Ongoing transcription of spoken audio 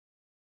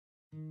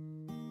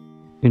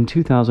In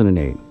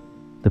 2008,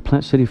 the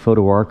Plant City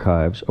Photo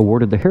Archives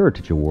awarded the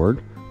Heritage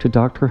Award to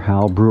Dr.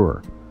 Hal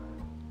Brewer.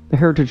 The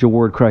Heritage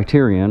Award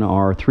criterion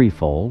are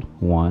threefold.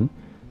 1,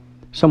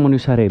 someone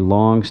who's had a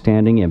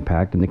long-standing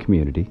impact in the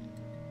community.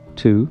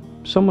 2,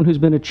 someone who's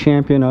been a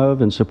champion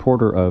of and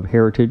supporter of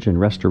heritage and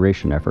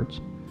restoration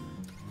efforts.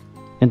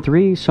 And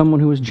 3,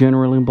 someone who is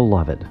generally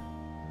beloved.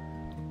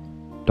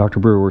 Dr.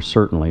 Brewer was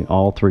certainly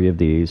all three of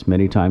these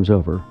many times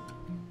over.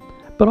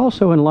 But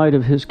also in light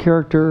of his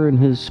character and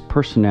his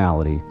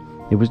personality,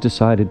 it was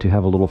decided to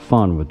have a little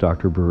fun with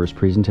Dr. Brewer's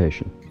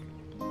presentation.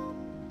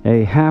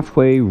 A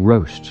halfway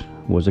roast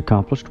was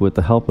accomplished with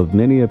the help of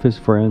many of his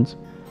friends,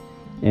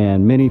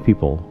 and many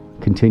people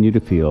continue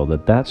to feel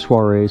that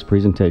soiree's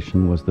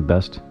presentation was the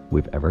best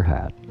we've ever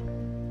had.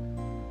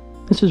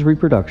 This is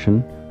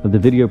reproduction of the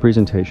video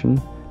presentation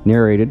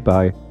narrated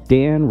by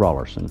Dan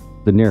Rollerson,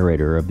 the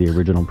narrator of the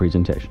original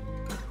presentation.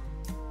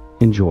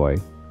 Enjoy,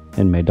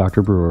 and may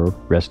Dr. Brewer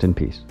rest in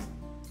peace.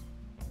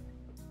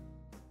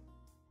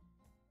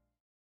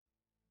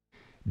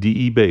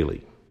 D.E.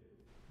 Bailey,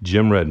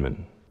 Jim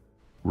Redmond,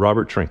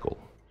 Robert Trinkle,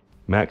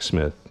 Max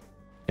Smith,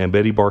 and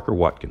Betty Barker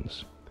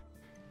Watkins.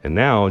 And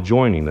now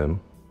joining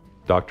them,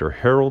 Dr.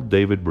 Harold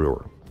David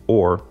Brewer,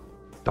 or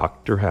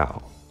Dr.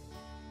 Hal.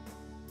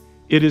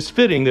 It is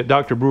fitting that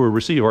Dr. Brewer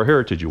receive our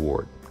Heritage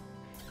Award.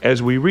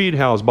 As we read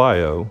Hal's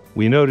bio,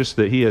 we notice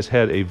that he has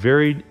had a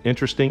varied,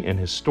 interesting, and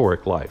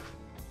historic life,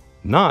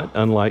 not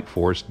unlike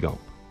Forrest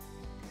Gump.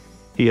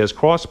 He has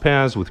crossed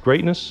paths with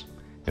greatness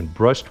and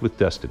brushed with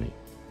destiny.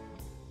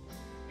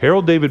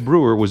 Harold David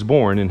Brewer was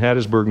born in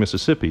Hattiesburg,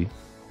 Mississippi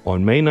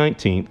on May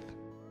 19,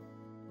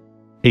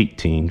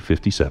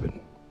 1857.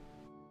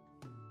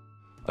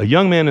 A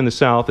young man in the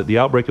South at the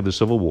outbreak of the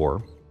Civil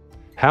War,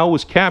 Hal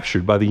was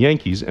captured by the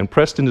Yankees and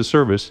pressed into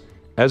service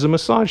as a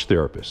massage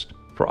therapist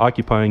for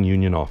occupying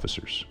Union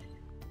officers.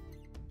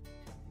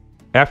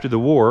 After the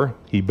war,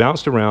 he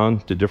bounced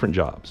around to different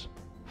jobs,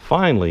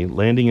 finally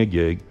landing a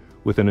gig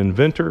with an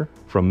inventor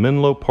from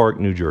Menlo Park,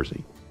 New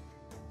Jersey.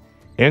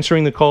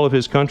 Answering the call of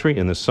his country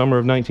in the summer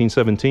of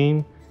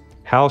 1917,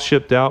 Hal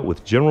shipped out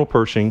with General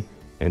Pershing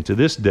and to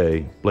this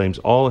day blames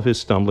all of his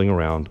stumbling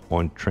around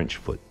on trench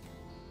foot.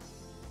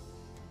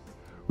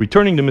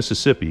 Returning to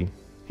Mississippi,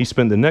 he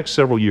spent the next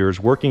several years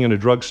working in a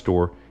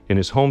drugstore in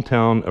his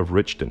hometown of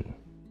Richton.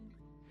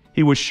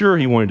 He was sure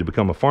he wanted to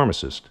become a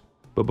pharmacist,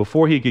 but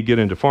before he could get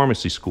into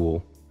pharmacy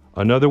school,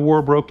 another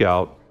war broke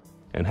out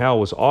and Hal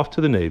was off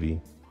to the Navy,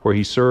 where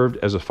he served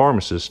as a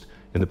pharmacist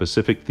in the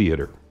Pacific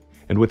Theater.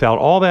 And without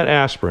all that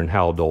aspirin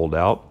Hal doled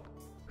out,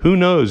 who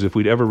knows if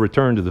we'd ever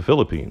return to the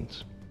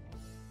Philippines.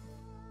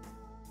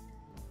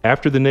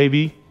 After the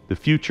Navy, the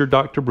future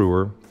Dr.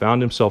 Brewer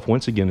found himself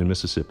once again in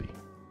Mississippi,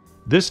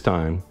 this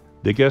time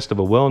the guest of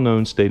a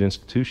well-known state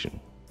institution.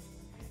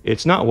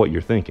 It's not what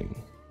you're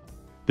thinking.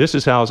 This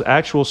is Hal's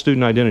actual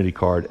student identity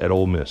card at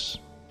Ole Miss.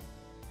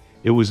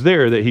 It was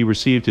there that he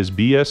received his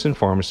BS in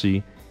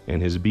pharmacy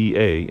and his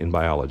BA in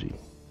biology.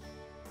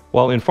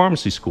 While in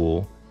pharmacy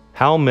school,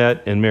 Hal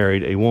met and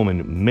married a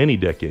woman many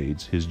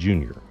decades his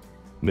junior,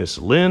 Miss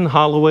Lynn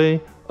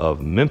Holloway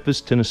of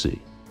Memphis,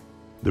 Tennessee.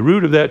 The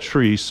root of that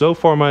tree so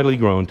far mightily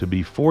grown to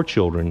be 4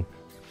 children,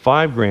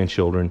 5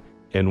 grandchildren,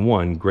 and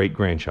 1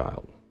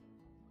 great-grandchild.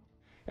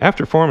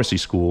 After pharmacy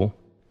school,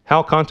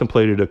 Hal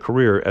contemplated a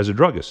career as a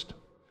druggist,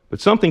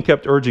 but something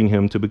kept urging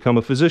him to become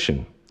a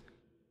physician.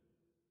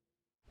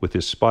 With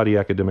his spotty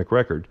academic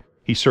record,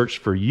 he searched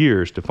for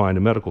years to find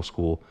a medical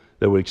school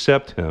that would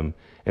accept him,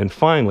 and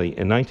finally,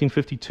 in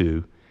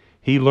 1952,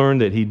 he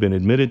learned that he'd been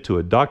admitted to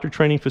a doctor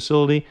training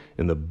facility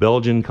in the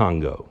Belgian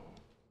Congo.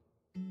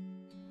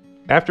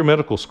 After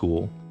medical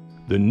school,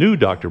 the new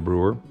Dr.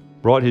 Brewer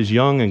brought his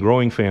young and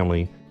growing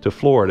family to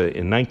Florida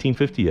in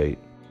 1958,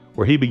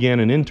 where he began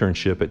an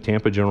internship at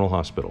Tampa General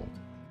Hospital.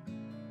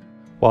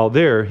 While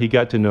there, he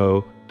got to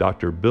know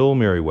Dr. Bill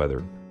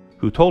Merriweather,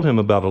 who told him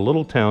about a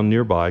little town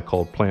nearby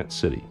called Plant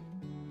City.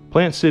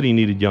 Plant City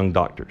needed young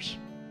doctors,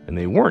 and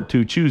they weren't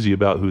too choosy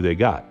about who they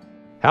got.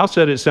 Hal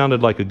said it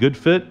sounded like a good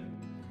fit,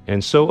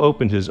 and so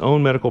opened his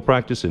own medical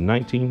practice in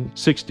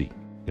 1960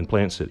 in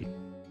Plant City.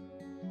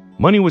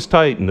 Money was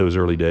tight in those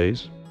early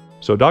days,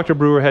 so Dr.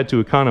 Brewer had to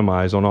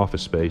economize on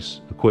office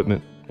space,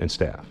 equipment, and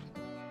staff.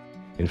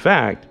 In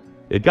fact,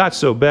 it got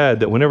so bad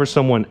that whenever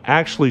someone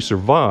actually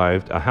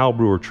survived a Hal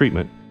Brewer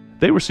treatment,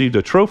 they received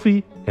a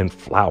trophy and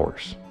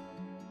flowers.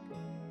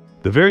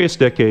 The various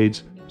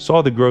decades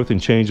saw the growth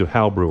and change of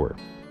Hal Brewer.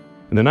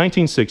 In the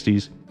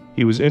 1960s,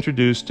 he was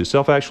introduced to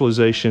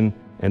self-actualization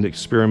and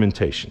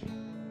experimentation.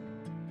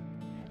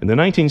 In the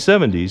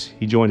 1970s,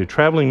 he joined a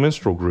traveling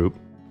minstrel group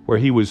where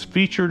he was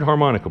featured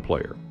harmonica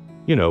player,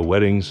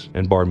 weddings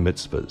and bar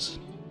mitzvahs.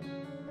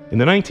 In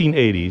the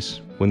 1980s,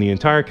 when the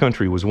entire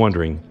country was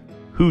wondering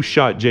who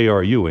shot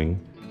J.R. Ewing,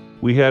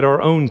 we had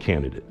our own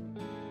candidate.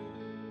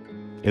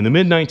 In the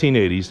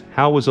mid-1980s,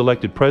 Hal was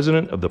elected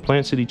president of the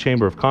Plant City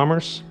Chamber of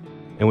Commerce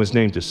and was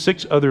named to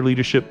 6 other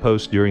leadership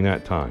posts during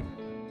that time.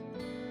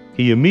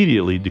 He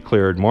immediately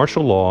declared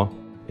martial law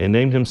and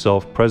named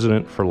himself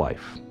president for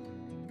life.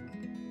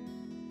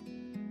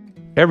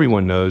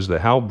 Everyone knows that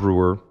Hal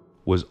Brewer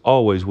was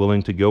always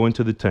willing to go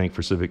into the tank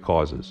for civic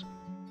causes.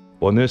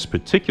 Well, on this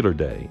particular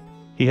day,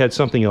 he had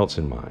something else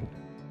in mind.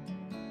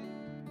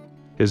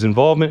 His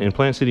involvement in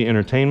Plant City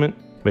entertainment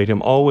made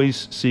him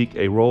always seek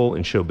a role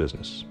in show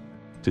business.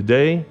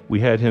 Today,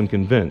 we had him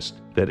convinced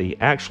that he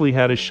actually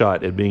had a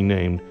shot at being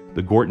named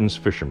the Gorton's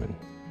Fisherman.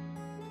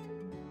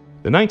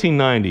 The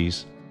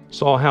 1990s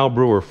saw Hal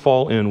Brewer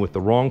fall in with the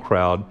wrong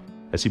crowd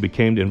as he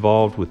became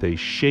involved with a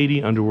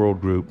shady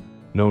underworld group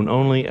known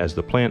only as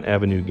the Plant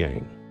Avenue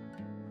Gang.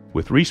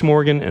 With Reese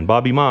Morgan and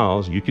Bobby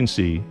Miles, you can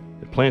see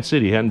that Plant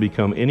City hadn't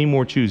become any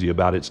more choosy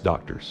about its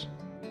doctors.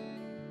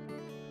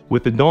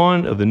 With the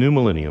dawn of the new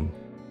millennium,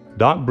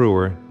 Doc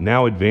Brewer,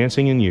 now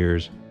advancing in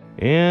years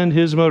and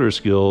his motor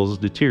skills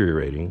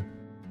deteriorating,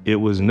 it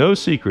was no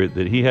secret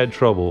that he had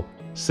trouble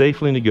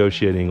safely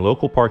negotiating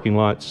local parking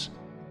lots,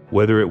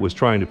 whether it was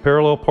trying to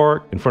parallel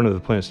park in front of the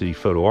Plant City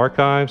Photo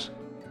Archives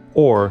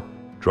or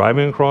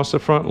driving across the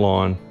front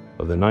lawn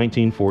of the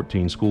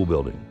 1914 school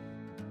building.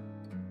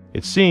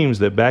 It seems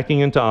that backing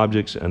into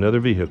objects and other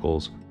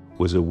vehicles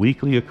was a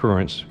weekly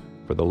occurrence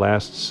for the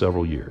last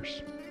several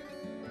years.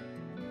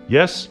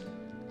 Yes,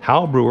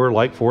 Hal Brewer,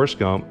 like Forrest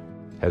Gump,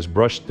 has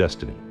brushed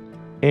destiny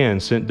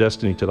and sent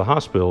destiny to the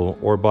hospital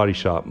or body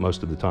shop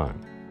most of the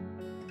time.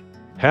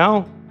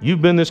 Hal,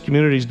 you've been this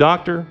community's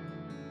doctor,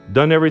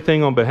 done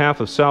everything on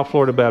behalf of South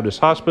Florida Baptist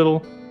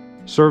Hospital,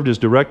 served as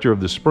director of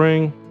the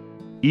Spring,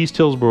 East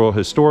Hillsborough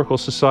Historical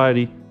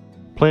Society,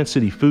 Plant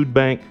City Food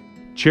Bank,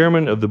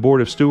 chairman of the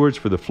Board of Stewards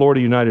for the Florida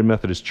United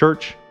Methodist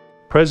Church,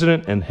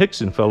 president and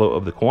Hickson Fellow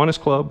of the Kiwanis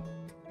Club,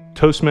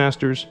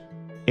 Toastmasters,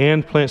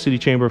 and Plant City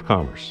Chamber of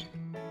Commerce.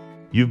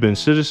 You've been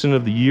Citizen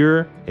of the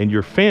Year and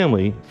your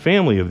family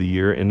of the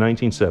Year in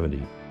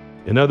 1970.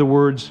 In other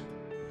words,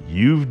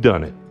 you've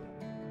done it.